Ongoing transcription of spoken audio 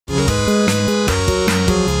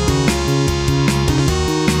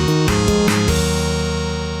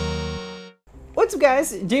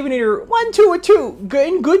guys?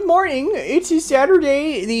 Davinator1202. Good morning. It's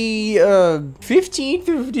Saturday, the 15th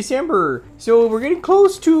of December. So we're getting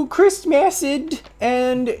close to Christmas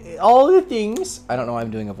and all the things. I don't know why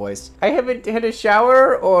I'm doing a voice. I haven't had a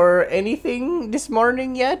shower or anything this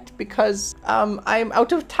morning yet because I'm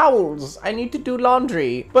out of towels. I need to do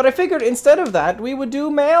laundry. But I figured instead of that, we would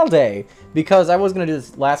do mail day because I was gonna do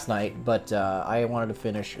this last night, but I wanted to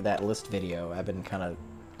finish that list video. I've been kind of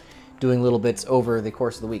doing little bits over the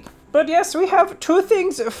course of the week. But yes, we have two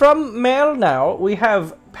things from mail now. We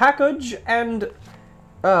have package and is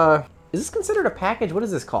this considered a package? What is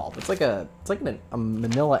this called? It's like a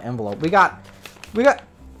manila envelope. We got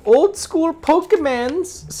old school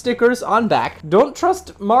Pokemon's stickers on back. Don't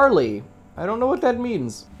trust Marley. I don't know what that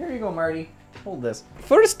means. Here you go, Marty. Hold this.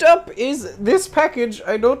 First up is this package.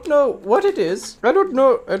 I don't know what it is. I don't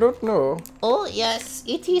know. Oh yes,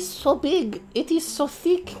 it is so big. It is so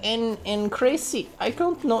thick and crazy. I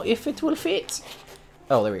don't know if it will fit.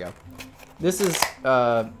 Oh, there we go. This is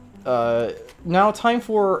now time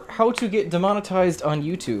for how to get demonetized on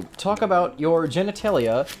YouTube. Talk about your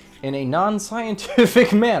genitalia in a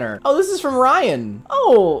non-scientific manner. Oh, this is from Ryan.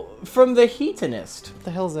 Oh, from the Heatonist. What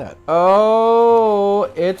the hell's that? Oh,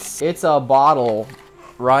 it's a bottle.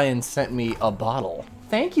 Ryan sent me a bottle.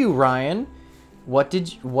 Thank you, Ryan. What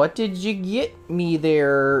did you get me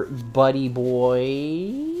there, buddy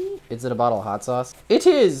boy? Is it a bottle of hot sauce? It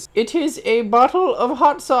is. It is a bottle of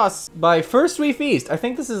hot sauce by First We Feast. I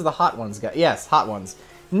think this is the Hot Ones guy. Yes, Hot Ones.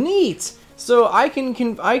 Neat. So I can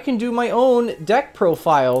do my own deck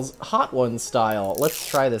profiles, Hot Ones style. Let's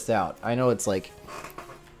try this out. I know it's like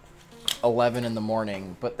 11 in the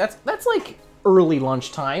morning, but that's like early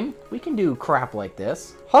lunchtime. We can do crap like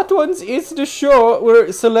this. Hot Ones is the show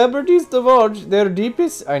where celebrities divulge their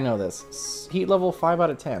deepest. I know this. Heat level 5 out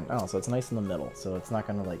of 10. Oh, so it's nice in the middle. So it's not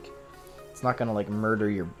gonna like murder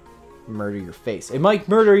your face. It might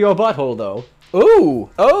murder your butthole though. Ooh,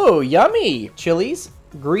 oh, yummy. Chilies.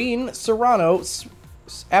 Green Serrano,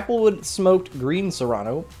 Applewood smoked green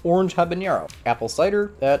Serrano, orange habanero, apple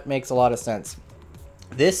cider. That makes a lot of sense.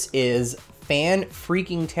 This is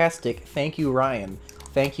fan-freaking-tastic. Thank you, Ryan.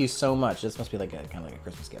 Thank you so much. This must be like kind of like a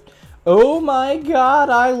Christmas gift. Oh my God,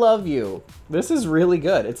 I love you. This is really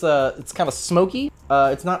good. It's kind of smoky.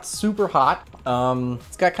 It's not super hot.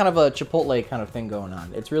 It's got kind of a chipotle kind of thing going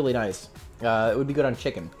on. It's really nice. It would be good on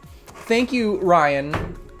chicken. Thank you,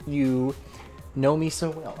 Ryan. You know me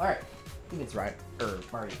so well. All right, I think it's Ryan, or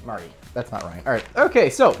Marty. That's not Ryan. All right, okay,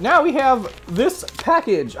 so now we have this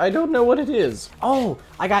package. I don't know what it is. Oh,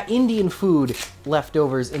 I got Indian food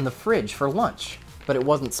leftovers in the fridge for lunch, but it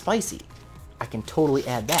wasn't spicy. I can totally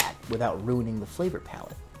add that without ruining the flavor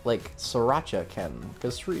palette, like Sriracha can.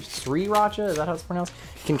 Because Sriracha, is that how it's pronounced?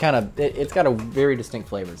 Can kind of, it's got a very distinct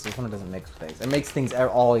flavor, so this one doesn't mix with things. It makes things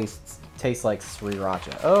always taste like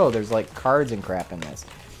Sriracha. Oh, there's like cards and crap in this.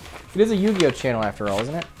 It is a Yu-Gi-Oh channel after all,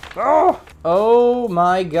 isn't it? Oh! Oh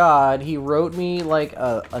my God, he wrote me like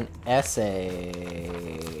an essay.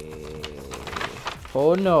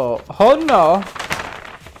 Oh no, oh no.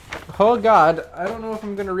 Oh God, I don't know if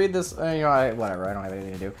I'm gonna read this. You know, whatever, I don't have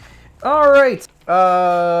anything to do. All right,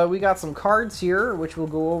 we got some cards here, which we'll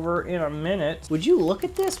go over in a minute. Would you look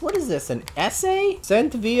at this? What is this, an essay?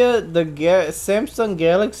 Sent via the Samsung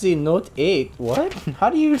Galaxy Note 8. What? How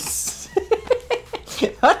do you...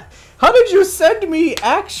 How did you send me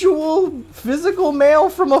actual physical mail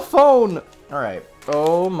from a phone? All right.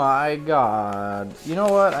 Oh my God. You know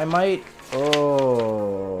what? I might.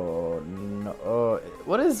 Oh no.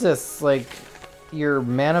 What is this? Like your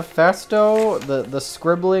manifesto? The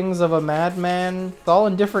scribblings of a madman? It's all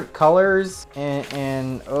in different colors.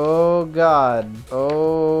 And oh God.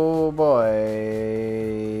 Oh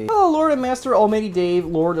boy. Hello, Lord and Master Almighty Dave,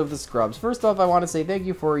 Lord of the Scrubs. First off, I want to say thank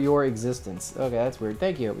you for your existence. Okay, that's weird.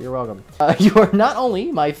 Thank you. You're welcome. You are not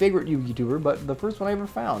only my favorite YouTuber, but the first one I ever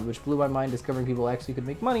found, which blew my mind discovering people actually could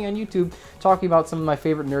make money on YouTube talking about some of my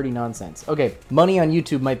favorite nerdy nonsense. Okay, money on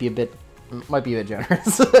YouTube might be a bit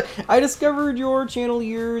generous. I discovered your channel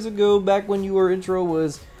years ago, back when your intro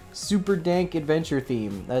was super dank adventure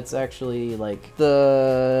theme. That's actually like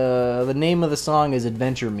the name of the song is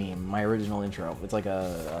Adventure Meme, my original intro. It's like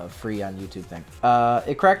a free on YouTube thing.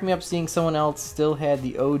 It cracked me up seeing someone else still had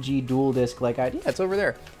the OG dual disc like I did. Yeah, it's over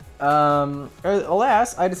there.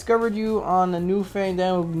 Alas, I discovered you on a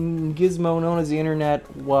newfangled gizmo known as the internet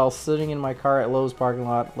while sitting in my car at Lowe's parking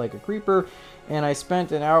lot like a creeper, and I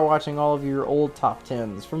spent an hour watching all of your old top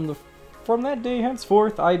 10s. From that day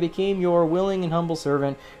henceforth, I became your willing and humble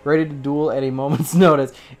servant, ready to duel at a moment's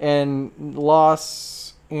notice, and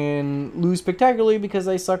lose spectacularly because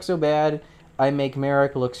I suck so bad, I make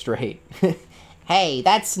Merrick look straight. Hey,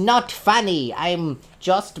 that's not funny. I'm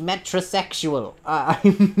just metrosexual. I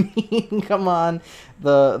mean, come on.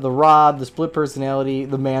 The Rod, the split personality,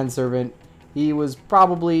 the manservant. He was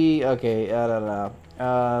probably... Okay, I don't know.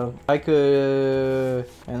 I could...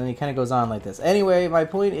 And then he kind of goes on like this. Anyway, my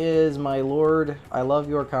point is, my lord, I love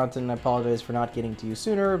your content and I apologize for not getting to you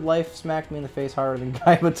sooner. Life smacked me in the face harder than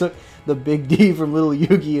Kaiba took the big D from Little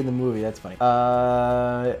Yugi in the movie. That's funny.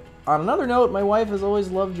 On another note, my wife has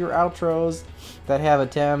always loved your outros that have a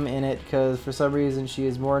tem in it because for some reason she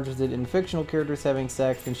is more interested in fictional characters having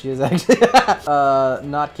sex than she is actually...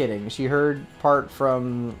 not kidding. She heard part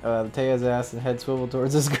from Taya's ass and head swiveled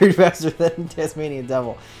towards us great faster than Tasmanian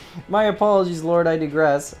Devil. My apologies, Lord, I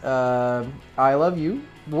digress. I love you,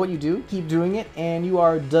 what you do, keep doing it, and you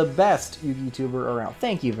are the best YouTuber around.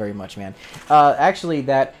 Thank you very much, man. Actually,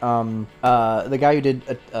 that the guy who did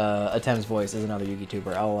Atem's voice is another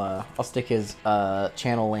YouTuber. I'll stick his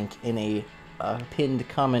channel link in a pinned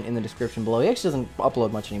comment in the description below. He actually doesn't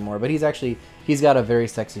upload much anymore, but he's got a very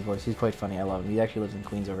sexy voice. He's quite funny. I love him. He actually lives in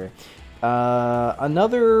Queens over here.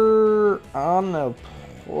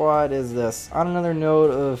 What is this? On another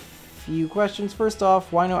note of few questions. First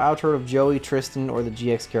off, why no outro of Joey, Tristan, or the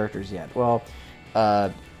GX characters yet? Well,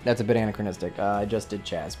 that's a bit anachronistic. I just did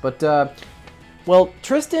Chaz. But, well,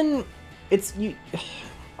 Tristan,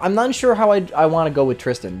 I'm not sure how I want to go with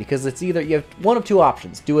Tristan, because it's either, you have one of two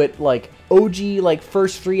options. Do it, like, OG, like,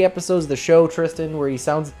 first 3 episodes of the show Tristan, where he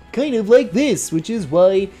sounds kind of like this, which is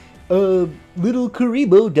why... Little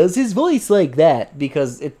Karibo does his voice like that,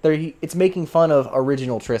 because it's making fun of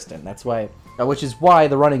original Tristan. That's why, which is why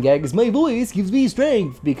the running gag is my voice gives me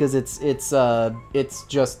strength, because it's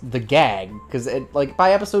just the gag. Because like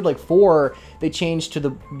by episode like 4, they changed to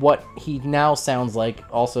what he now sounds like,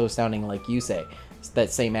 also sounding like Yusei, that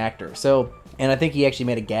same actor. So, and I think he actually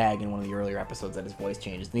made a gag in one of the earlier episodes that his voice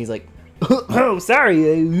changes, and he's like, oh, sorry,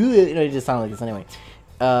 it just sounded like this anyway.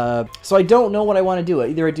 So I don't know what I want to do.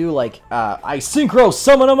 Either I do like, I synchro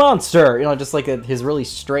summon a monster, you know, just like his really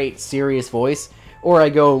straight, serious voice, or I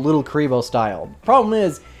go Little Karibo style. Problem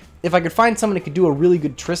is, if I could find someone who could do a really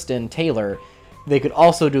good Tristan Taylor, they could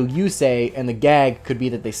also do Yusei, and the gag could be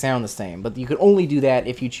that they sound the same. But you could only do that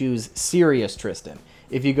if you choose serious Tristan.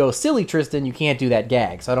 If you go silly Tristan, you can't do that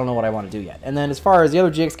gag, so I don't know what I want to do yet. And then as far as the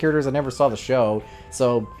other GX characters, I never saw the show,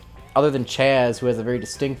 so other than Chaz, who has a very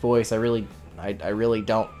distinct voice, I really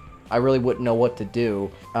wouldn't know what to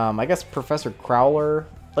do. I guess Professor Crowler,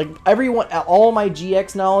 like all my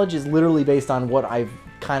GX knowledge is literally based on what I've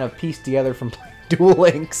kind of pieced together from Duel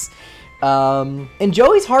Links. And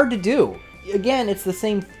Joey's hard to do. Again, it's the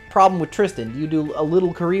same problem with Tristan. Do you do a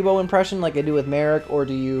Little Karibo impression like I do with Merrick, or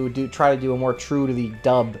do you try to do a more true to the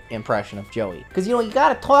dub impression of Joey? Because, you know, you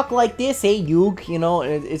gotta talk like this, hey, Yug, you know,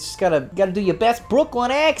 it's just gotta do your best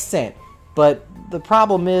Brooklyn accent. But the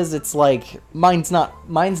problem is, it's like, mine's not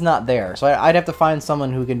there. So I'd have to find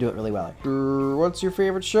someone who can do it really well. What's your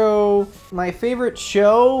favorite show? My favorite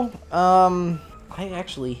show? I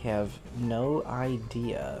actually have no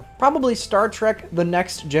idea. Probably Star Trek The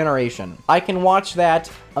Next Generation. I can watch that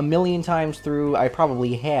a million times through. I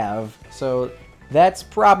probably have. So that's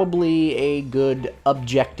probably a good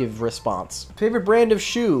objective response. Favorite brand of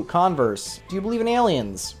shoe? Converse. Do you believe in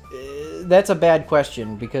aliens? That's a bad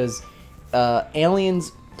question, because...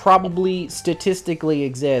 aliens probably statistically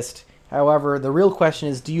exist. However, the real question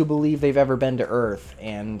is, do you believe they've ever been to Earth?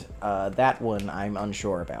 And that one I'm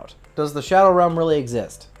unsure about. Does the Shadow Realm really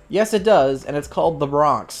exist? Yes, it does, and it's called the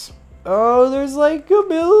Bronx. Oh, there's like a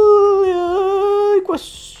million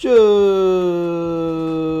questions.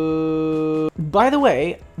 By the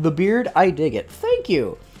way, the beard, I dig it. Thank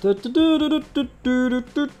you. Then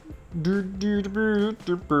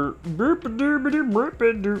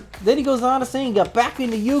he goes on to say he got back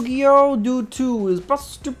into Yu-Gi-Oh! due to his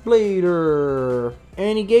Buster Blader.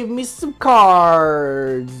 And he gave me some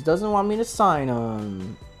cards. Doesn't want me to sign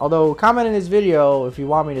them. Although, comment in his video if you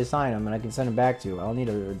want me to sign them and I can send them back to you. I'll need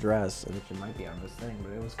an address, which it might be on this thing,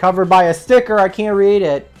 but it was covered by a sticker. I can't read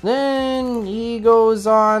it. Then he goes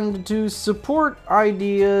on to support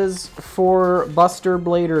ideas for Buster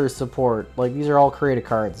Blader support. Like, these are all creative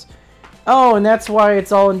cards. Oh, and that's why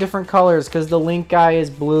it's all in different colors, because the Link guy is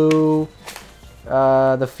blue,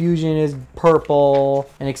 the Fusion is purple,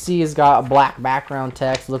 and Xyz has got a black background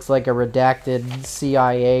text, looks like a redacted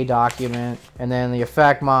CIA document, and then the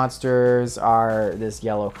effect monsters are this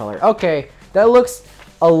yellow color. Okay, that looks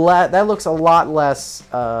a lot less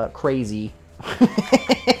crazy.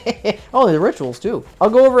 Oh, the rituals too.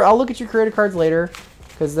 I'll look at your creative cards later,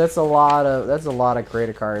 because that's a lot of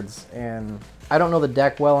creative cards, and I don't know the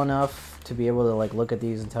deck well enough to be able to like look at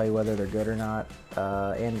these and tell you whether they're good or not,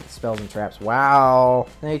 and spells and traps. Wow.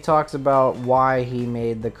 Then he talks about why he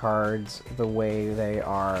made the cards the way they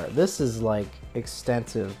are. This is like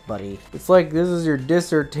extensive, buddy. It's like this is your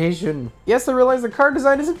dissertation. Yes, I realize the card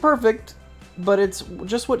design isn't perfect, but it's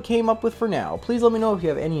just what came up with for now. Please let me know if you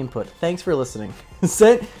have any input. Thanks for listening.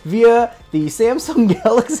 Sent via the Samsung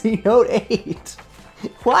Galaxy Note 8.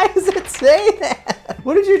 Why does it say that?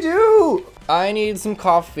 What did you do? I need some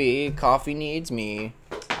coffee. Coffee needs me.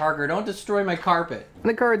 Parker, don't destroy my carpet. And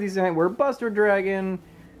the card design were Buster Dragon,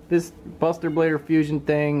 this Buster Blader fusion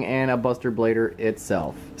thing, and a Buster Blader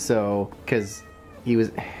itself. So, cause he was,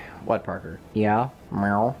 what, Parker? Yeah.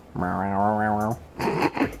 Meow. Meow.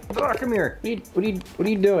 Oh, come here. What are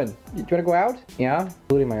you doing? You trying to go out? Yeah.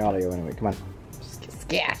 Including my audio anyway. Come on.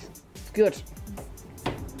 Scat. It's good.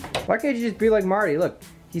 Why can't you just be like Marty? Look,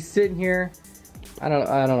 he's sitting here. I don't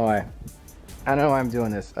know why. I don't know why I'm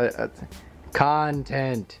doing this.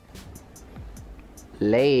 Content.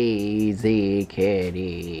 Lazy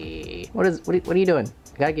kitty. What are you doing?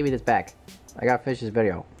 You gotta give me this back. I gotta finish this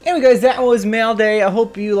video. Anyway guys, that was mail day. I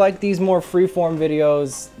hope you like these more freeform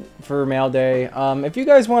videos for mail day. If you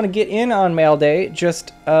guys want to get in on mail day,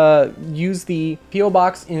 just use the PO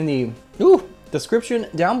box in the description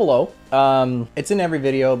down below. It's in every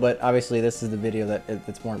video, but obviously this is the video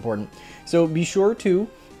that's more important. So be sure to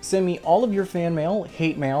send me all of your fan mail,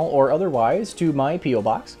 hate mail, or otherwise to my PO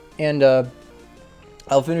box, and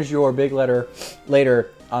I'll finish your big letter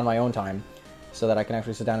later on my own time, so that I can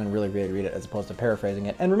actually sit down and really read it as opposed to paraphrasing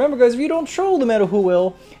it. And remember guys, if you don't troll the meta, who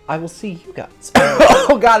will? I will see you guys.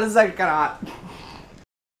 Oh god, this is like kind of hot.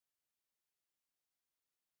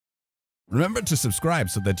 Remember to subscribe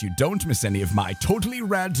so that you don't miss any of my totally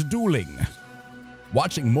rad dueling.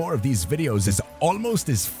 Watching more of these videos is almost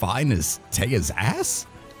as fine as Taya's ass?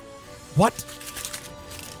 What?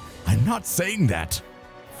 I'm not saying that.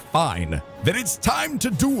 Fine. Then it's time to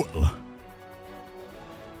duel.